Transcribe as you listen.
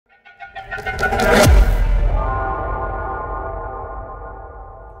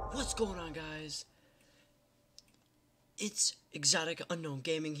It's Exotic Unknown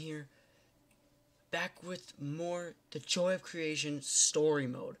Gaming here, back with more The Joy of Creation story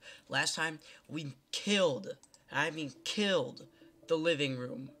mode. Last time we killed the living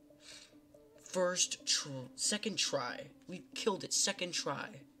room. Second try. We killed it second try.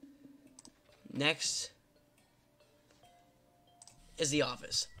 Next is the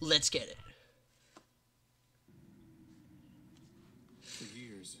office. Let's get it. For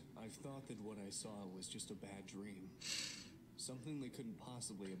years, I've thought that what I saw was just a bad dream. Something that couldn't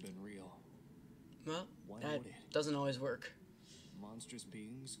possibly have been real. Well, Why that would it? doesn't always work. Monstrous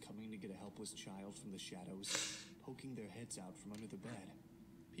beings coming to get a helpless child from the shadows, poking their heads out from under the bed,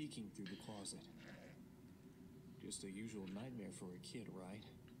 peeking through the closet. Just a usual nightmare for a kid, right?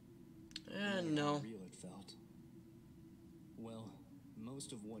 No. How real it felt. Well,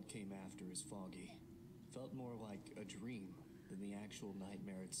 most of what came after is foggy. Felt more like a dream than the actual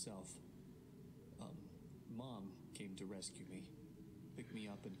nightmare itself. Mom came to rescue me, picked me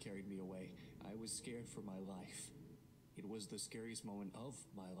up and carried me away. I was scared for my life. It was the scariest moment of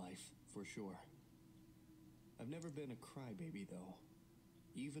my life, for sure. I've never been a crybaby, though.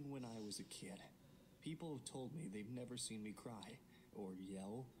 Even when I was a kid, people have told me they've never seen me cry, or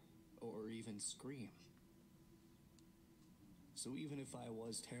yell, or even scream. So even if I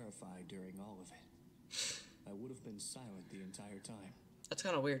was terrified during all of it, I would have been silent the entire time. That's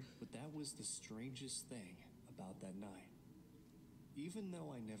kind of weird. But that was the strangest thing about that night. Even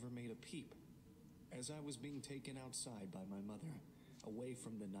though I never made a peep, as I was being taken outside by my mother, away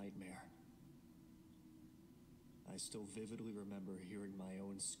from the nightmare, I still vividly remember hearing my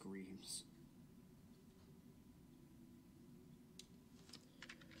own screams.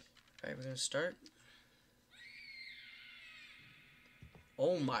 Alright, we're gonna start.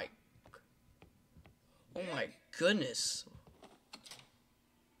 Oh my goodness.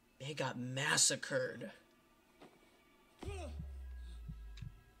 They got massacred. What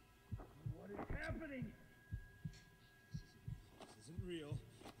is happening? This isn't real.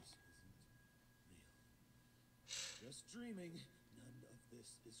 This isn't real. Just dreaming. None of this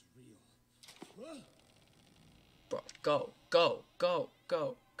is real. Bro,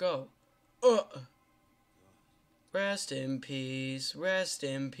 go. Rest in peace, rest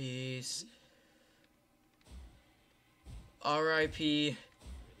in peace. R.I.P.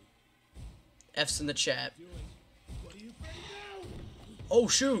 F's in the chat. What are you afraid now? Oh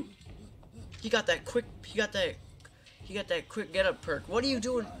shoot! He got that quick get up perk. What are you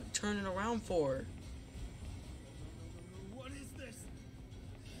doing turning around for? What is this?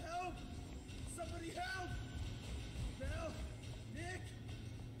 Help! Somebody help! Mel? Nick?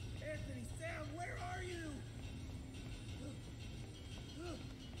 Anthony? Sam, where are you?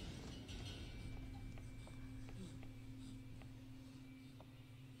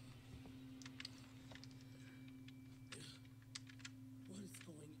 What is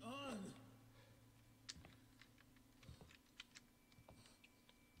going on?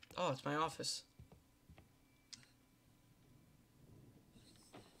 Oh, it's my office.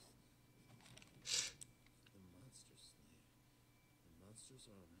 The monster slayer. The monsters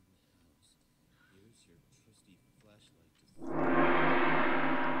are around the house. Here's your trusty flashlight to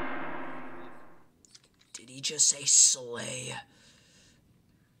Did he just say slay?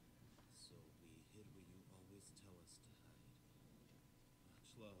 so we hid where you always tell us to hide. Much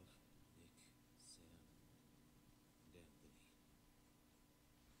love, Nick, Sam, and Anthony.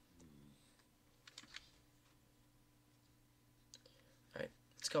 Alright,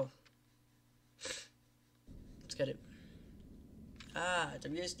 let's go. Let's get it.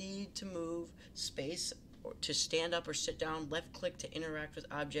 WSD to move, space or to stand up or sit down, left click to interact with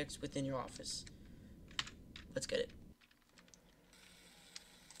objects within your office. Let's get it.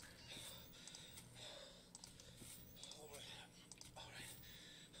 Alright.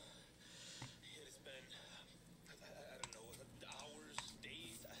 It has been, I don't know, hours,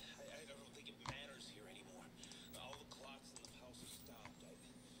 days. I don't think it matters here anymore. All the clocks in the house have stopped. I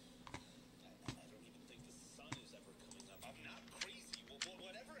don't even think the sun is ever coming up. I'm not crazy.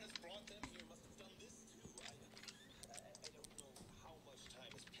 Whatever has brought them here must have done this too. I don't know how much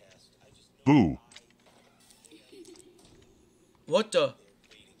time has passed. I just know Boo. What the? they're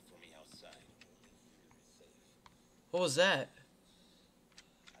waiting for me outside. Only here is safe. What was that?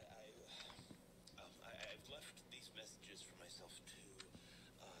 I've left these messages for myself too.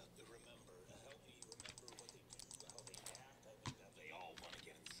 Remember, help me remember what they do, how they act. I mean, they all want to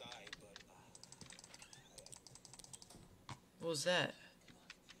get inside, but What was that?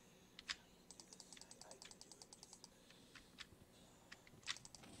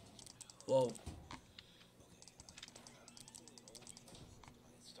 Whoa. I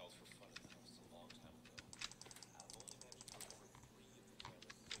installed for fun in the house a long time ago. I've only managed to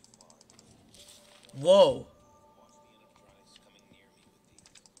Whoa. Watch the animatronics coming near me with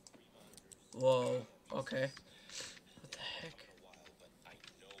these 3 monitors. Whoa. Okay. What the heck? A while, but I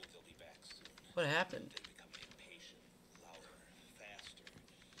know they'll be back soon. What happened? They become impatient, louder, faster,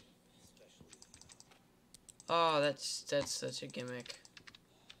 especially Oh, that's such a gimmick.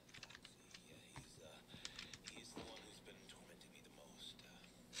 yeah, he's the one who's been tormenting me the most.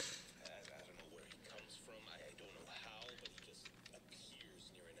 I don't know where he comes from. I don't know how, but he just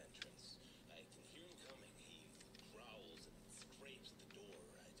appears near an entrance. I can hear him coming. He growls and scrapes at the door.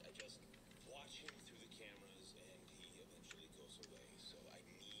 I just watch him through the cameras, and he eventually goes away. So I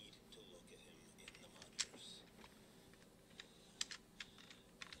need to look at him in the monitors.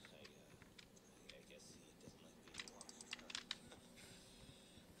 I guess he doesn't like being watched.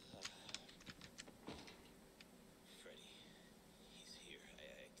 Freddy, he's here.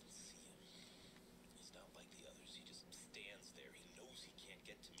 I can see him. He's not like the others. He just stands there. He knows he can't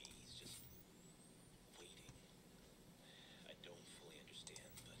get to me. He's just waiting. I don't fully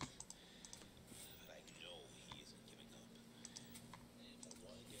understand, but I know he isn't giving up. If I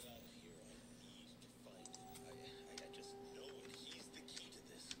want to get out of here, I need to find him. I just know it. He's the key to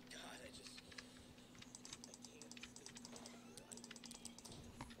this. God, I can't stay calm here. I need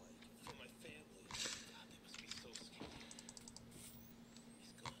to fight for my family. God, they must be so scared.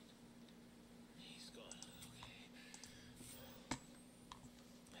 He's gone. He's gone. Okay.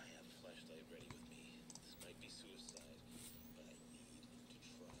 I have a flashlight ready with me. This might be suicide, but I need to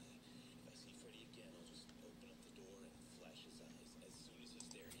try. If I see Freddy again, I'll just open up the door and flash his eyes as soon as he's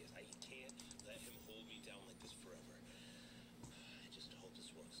there. I can't let him hold me down like this forever. I just hope this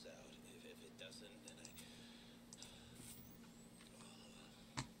works out. If it doesn't, then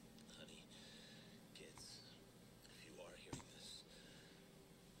honey, kids, if you are hearing this, I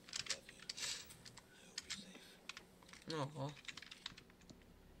love you. I hope you're safe. Oh.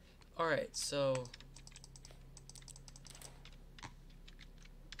 Alright, so...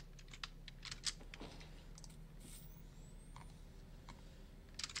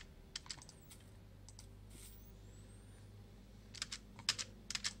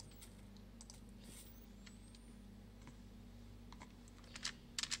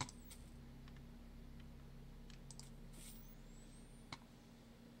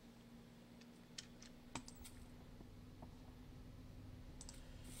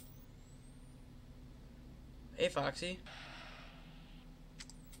 Hey, Foxy.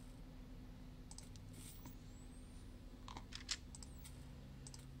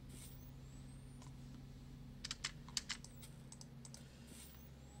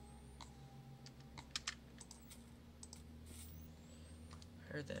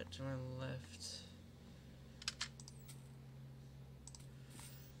 I heard that to my left.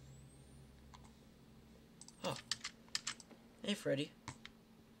 Oh. Hey, Freddy.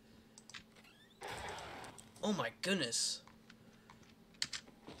 Oh my goodness.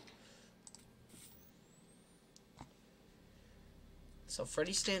 So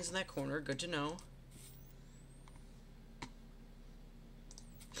Freddy stands in that corner, good to know.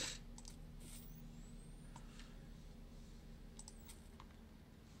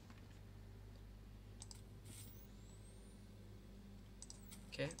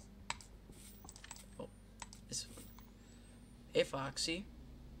 Okay. Oh, this one. Hey, Foxy.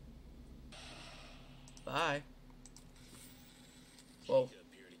 Bye. Whoa. Jacob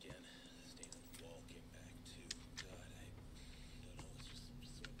appeared again. The stain on the wall came back too. God, I don't know. It's just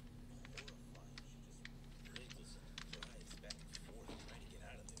so horrifying. She just wriggles and drives back and forth, trying to get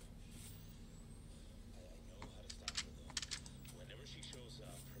out of there. I know how to stop her though. Whenever she shows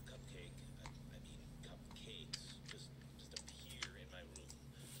up, her cupcakes just appear in my room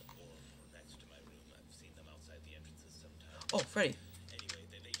or next to my room. I've seen them outside the entrances sometimes. Oh, Freddy. Anyway,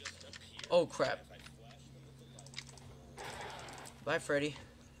 they just appear. Oh, crap. If I flash them with the light, they go Bye, Freddy.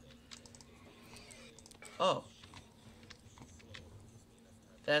 Oh.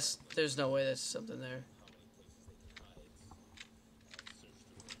 There's no way that's something there.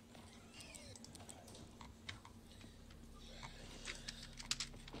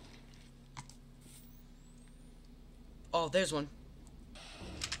 Oh, there's one.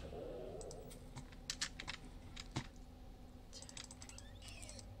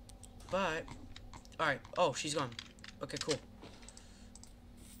 Bye. Alright. Oh, she's gone. Okay, cool.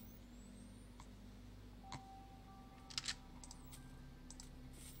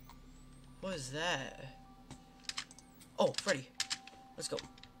 What is that? Oh, Freddy. Let's go.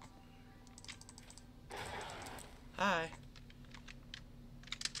 Hi.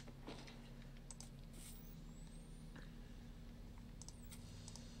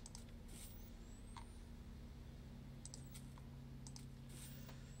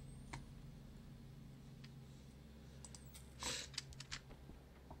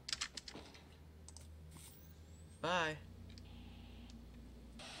 Bye.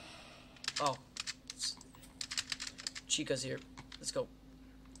 Oh. Chica's here. Let's go.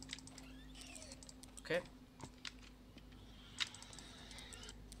 Okay.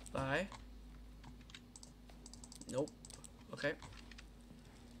 Bye. Nope. Okay.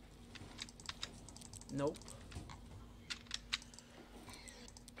 Nope.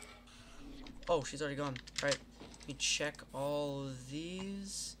 Oh, she's already gone. Alright. Let me check all of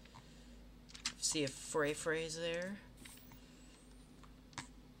these. See if Frey is there.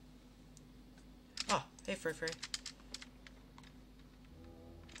 Oh, hey Frey.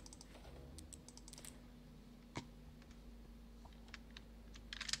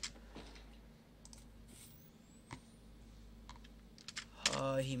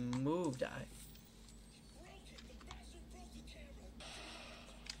 He moved. Broke it. The bastard broke the camera.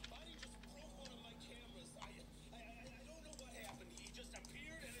 Bonnie just broke one of my cameras. I don't know what happened. He just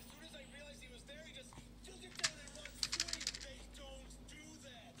appeared, and as soon as I realized he was there, he just took it down and run straight. They don't do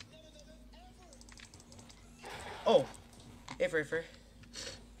that. None of them ever. Oh, hey Frey.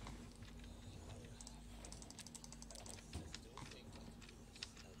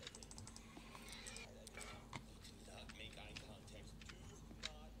 Not make eye contact. Do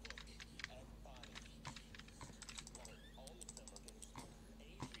not look at Bonnie. All of them are getting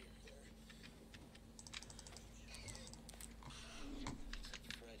angrier. Except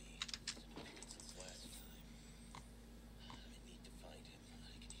Freddy. He's been appeared since last time. I need to find him.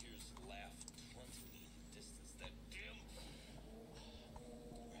 I can hear his laugh taunting me in the distance. That dim.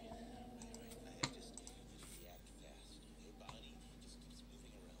 Right. I just react fast. Okay, Bonnie just keeps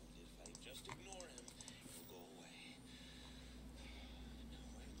moving around. If I just ignore him, he'll go away. Now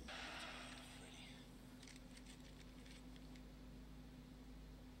where the Freddy?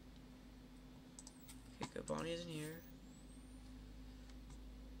 Okay, good. Bonnie isn't here.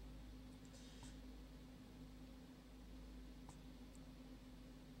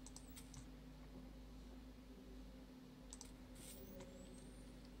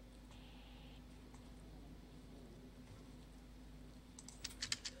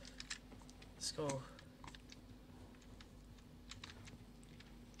 Let's go.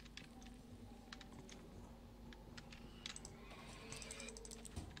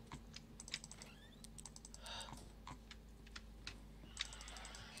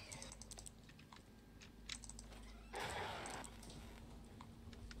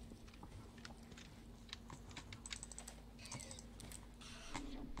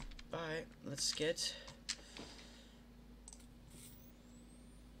 Alright, let's get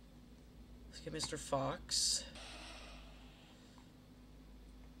Mr. Fox.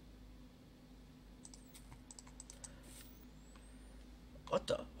 What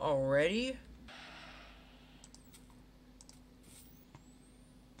the? Already?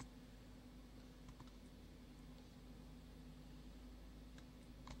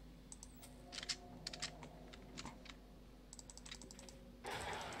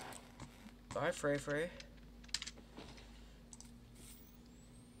 Bye, Frey.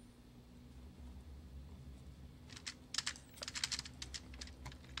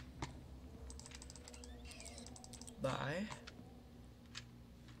 Bye.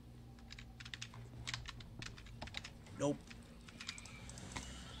 Nope.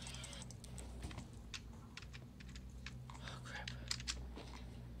 Oh, crap.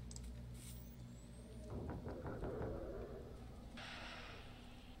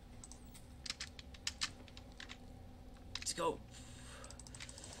 Let's go.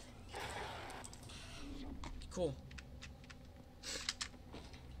 Cool.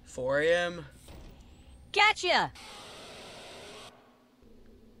 4 a.m. Gotcha!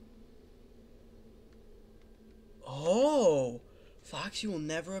 Oh! Foxy will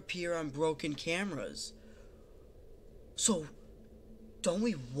never appear on broken cameras. So, don't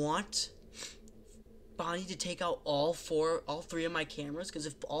we want Bonnie to take out all 3 of my cameras? Because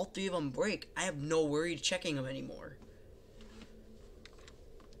if all 3 of them break, I have no worry checking them anymore.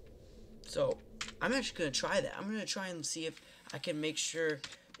 So, I'm actually going to try that. I'm going to try and see if I can make sure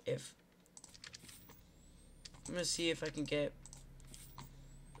if... I'm going to see if I can get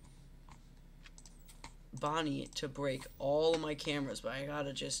Bonnie to break all of my cameras. But I got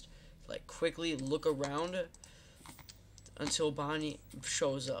to just, like, quickly look around until Bonnie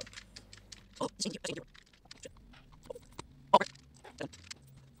shows up. Oh, thank you.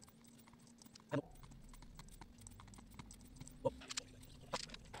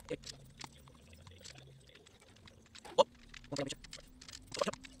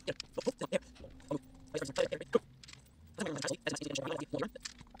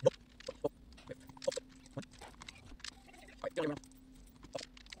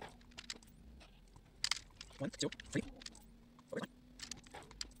 1, 2, 3.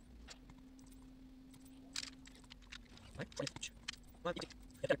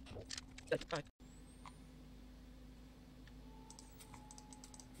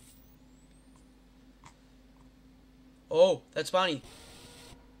 Oh, that's Bonnie.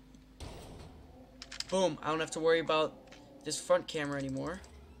 Boom, I don't have to worry about this front camera anymore.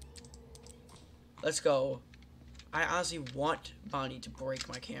 Let's go. I honestly want Bonnie to break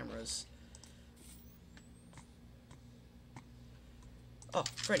my cameras. Oh,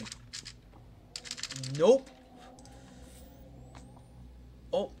 Freddy. Nope.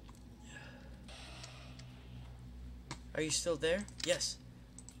 Oh. Are you still there? Yes.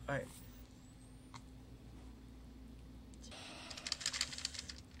 Alright.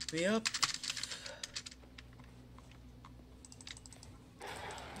 Me up.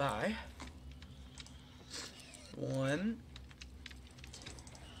 Bye. 1,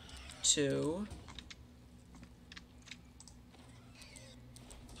 2.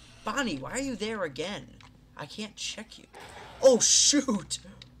 Bonnie, why are you there again? I can't check you. Oh, shoot!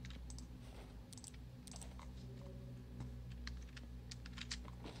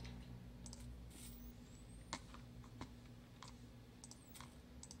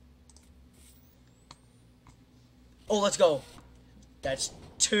 Oh, let's go. That's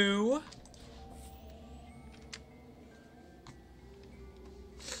 2.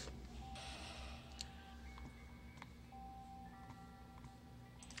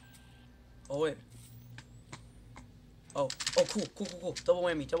 Oh, wait. Oh, cool. Double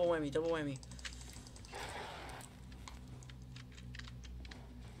whammy.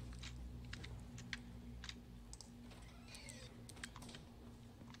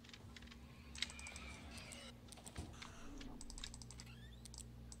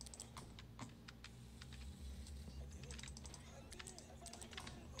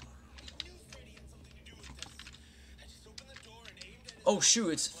 Oh, shoot,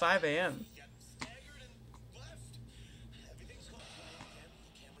 it's 5 a.m. Staggered and left. Everything's going quiet again.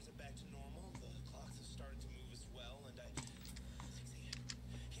 The cameras are back to normal. The clocks have started to move as well, and 6 a.m.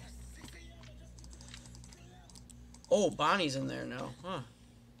 Yes, 6 a.m. Oh, Bonnie's in there now, huh?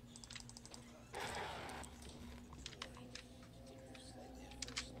 Slightly at first,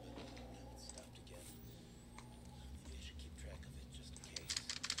 but now it's stopped again. Maybe I should keep track of it just in case.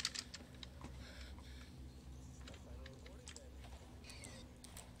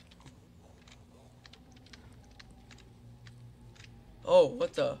 Oh,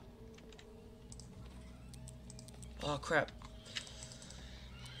 what the? Oh, crap.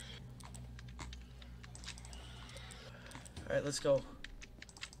 Alright, let's go.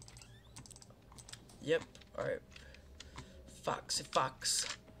 Yep, alright. Fox.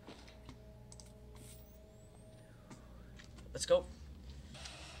 Let's go.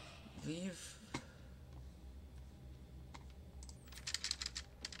 Leave.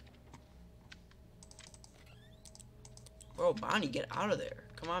 Bro, Bonnie, get out of there.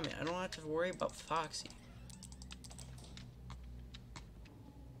 Come on, man. I don't have to worry about Foxy.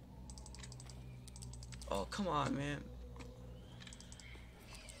 Oh, come on, man.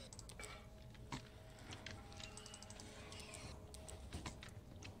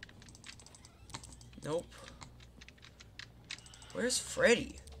 Nope. Where's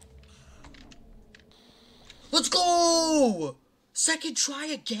Freddy? Let's go! Second try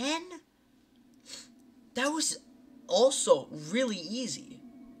again? That was also really easy.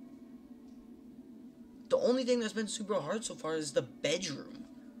 The only thing that's been super hard so far is the bedroom.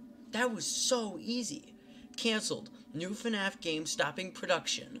 That was so easy. Cancelled. New FNAF game stopping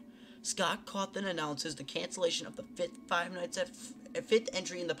production. Scott Cawthon announces the cancellation of the fifth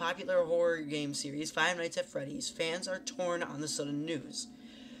entry in the popular horror game series Five Nights at Freddy's. Fans are torn on the sudden news.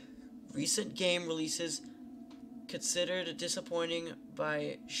 Recent game releases considered disappointing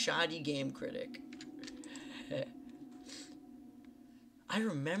by shoddy game critic. I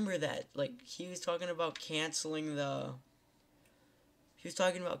remember that. Like, he was talking about canceling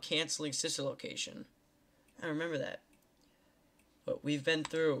Sister Location. I remember that. But we've been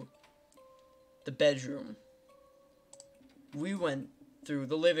through the bedroom. We went through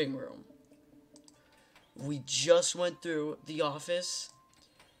the living room. We just went through the office.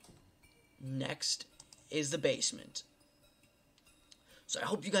 Next is the basement. So I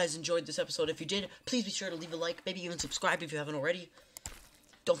hope you guys enjoyed this episode. If you did, please be sure to leave a like, maybe even subscribe if you haven't already.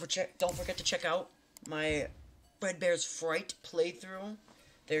 Don't forget to check out my Fredbear's Fright playthrough.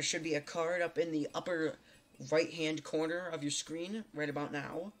 There should be a card up in the upper right-hand corner of your screen right about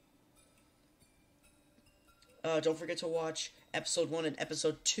now. Don't forget to watch Episode 1 and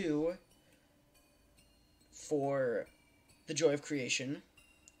Episode 2 for The Joy of Creation.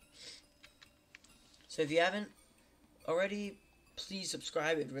 So if you haven't already, please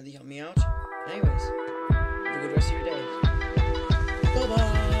subscribe. It'd really help me out. Anyways, have a good rest of your day.